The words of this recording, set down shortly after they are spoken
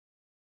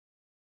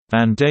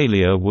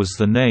Vandalia was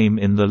the name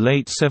in the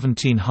late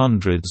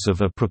 1700s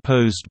of a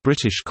proposed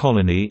British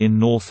colony in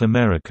North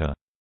America.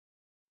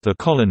 The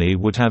colony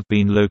would have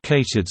been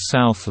located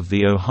south of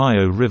the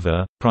Ohio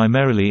River,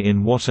 primarily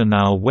in what are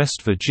now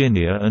West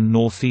Virginia and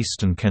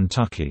northeastern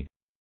Kentucky.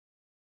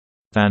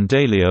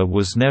 Vandalia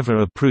was never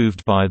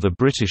approved by the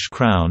British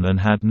Crown and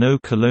had no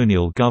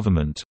colonial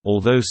government,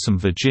 although some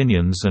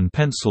Virginians and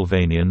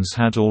Pennsylvanians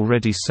had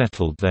already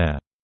settled there.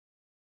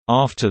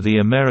 After the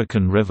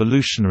American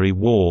Revolutionary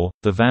War,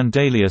 the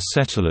Vandalia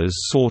settlers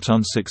sought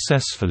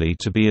unsuccessfully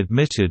to be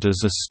admitted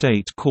as a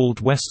state called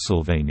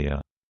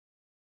Westsylvania.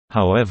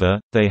 However,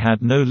 they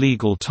had no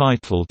legal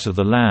title to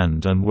the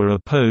land and were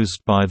opposed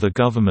by the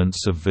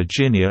governments of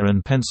Virginia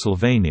and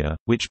Pennsylvania,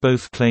 which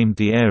both claimed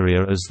the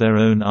area as their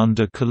own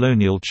under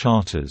colonial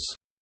charters.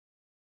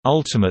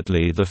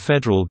 Ultimately, the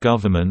federal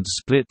government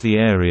split the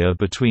area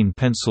between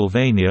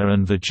Pennsylvania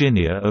and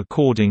Virginia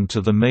according to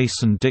the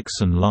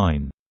Mason-Dixon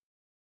line.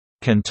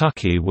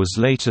 Kentucky was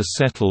later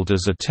settled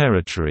as a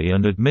territory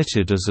and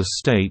admitted as a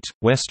state.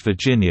 West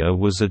Virginia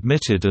was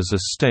admitted as a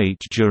state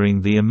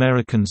during the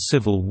American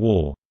Civil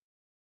War.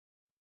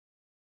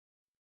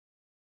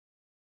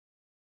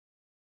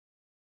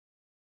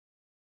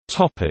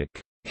 Topic: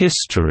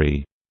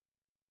 History.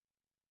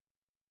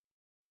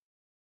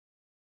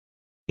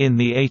 In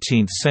the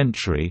 18th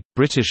century,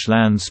 British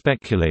land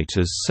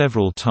speculators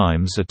several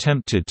times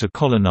attempted to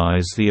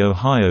colonize the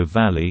Ohio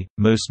Valley,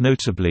 most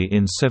notably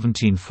in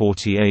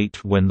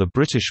 1748 when the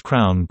British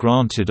Crown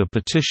granted a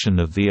petition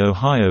of the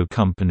Ohio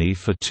Company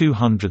for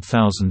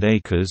 200,000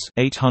 acres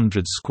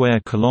 (800 square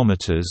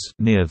kilometers)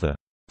 near the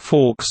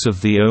Forks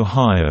of the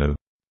Ohio,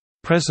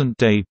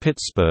 present-day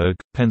Pittsburgh,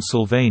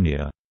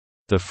 Pennsylvania.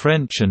 The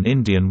French and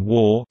Indian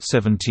War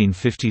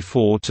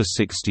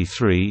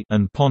 (1754–63)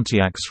 and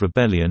Pontiac's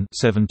Rebellion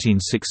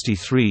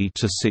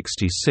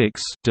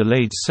 (1763–66)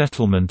 delayed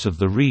settlement of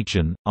the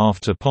region.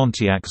 After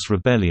Pontiac's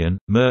Rebellion,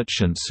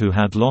 merchants who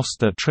had lost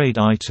their trade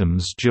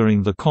items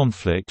during the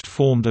conflict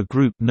formed a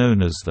group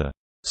known as the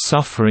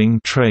Suffering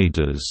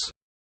Traders,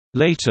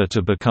 later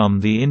to become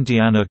the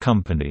Indiana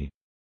Company.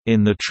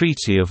 In the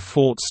Treaty of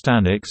Fort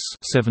Stanwix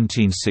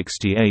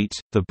 (1768),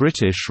 the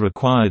British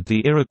required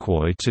the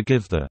Iroquois to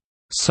give the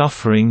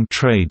suffering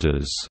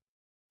traders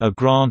a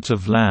grant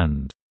of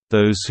land.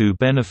 Those who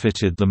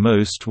benefited the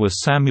most were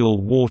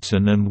Samuel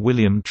Wharton and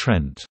William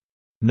Trent.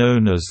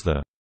 Known as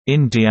the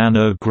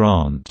Indiana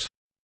Grant,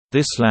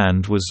 this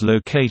land was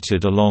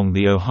located along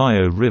the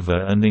Ohio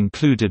River and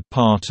included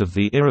part of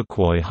the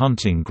Iroquois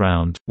hunting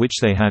ground, which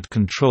they had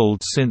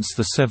controlled since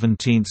the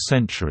 17th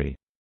century.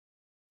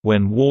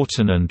 When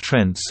Wharton and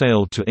Trent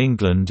sailed to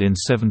England in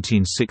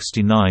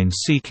 1769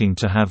 seeking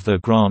to have their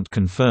grant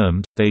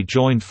confirmed, they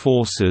joined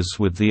forces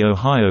with the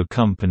Ohio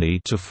Company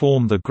to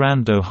form the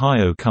Grand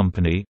Ohio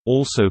Company,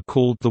 also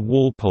called the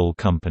Walpole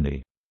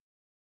Company.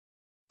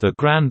 The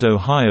Grand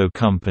Ohio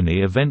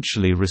Company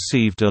eventually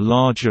received a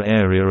larger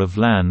area of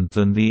land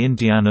than the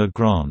Indiana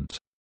Grant.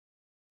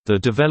 The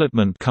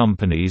development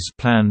companies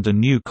planned a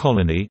new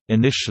colony,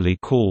 initially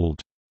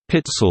called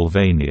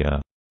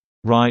Pittsylvania.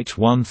 Right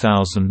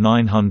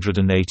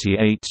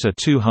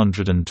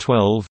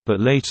 1988–212, but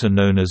later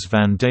known as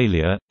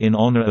Vandalia, in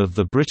honor of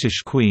the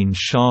British Queen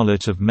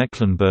Charlotte of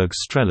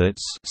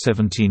Mecklenburg-Strelitz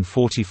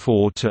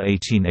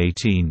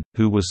 (1744–1818),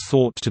 who was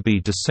thought to be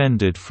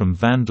descended from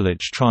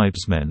Vandalich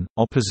tribesmen.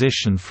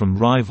 Opposition from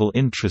rival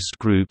interest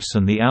groups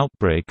and the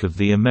outbreak of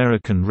the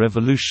American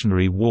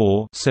Revolutionary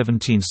War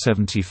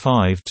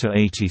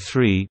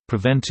 (1775–83)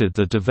 prevented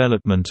the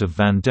development of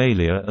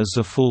Vandalia as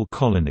a full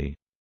colony.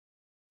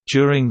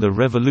 During the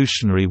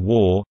Revolutionary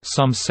War,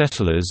 some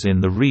settlers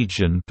in the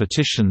region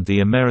petitioned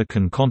the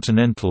American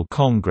Continental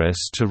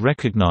Congress to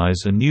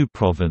recognize a new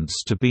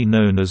province to be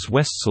known as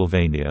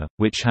Westsylvania,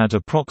 which had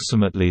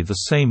approximately the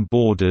same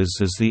borders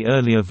as the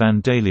earlier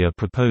Vandalia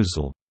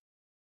proposal.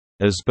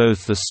 As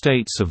both the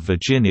states of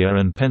Virginia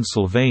and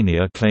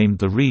Pennsylvania claimed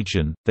the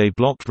region, they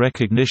blocked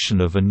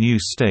recognition of a new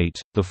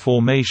state. The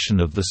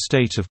formation of the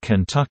state of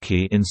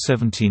Kentucky in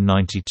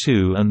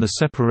 1792 and the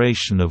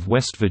separation of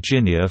West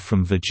Virginia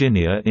from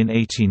Virginia in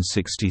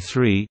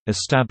 1863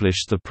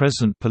 established the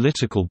present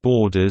political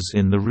borders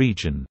in the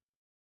region.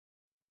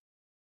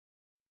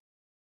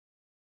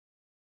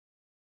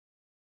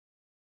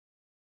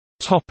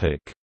 Topic: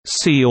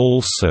 See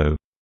also: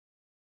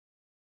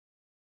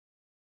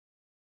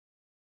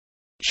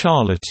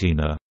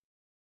 Charlotina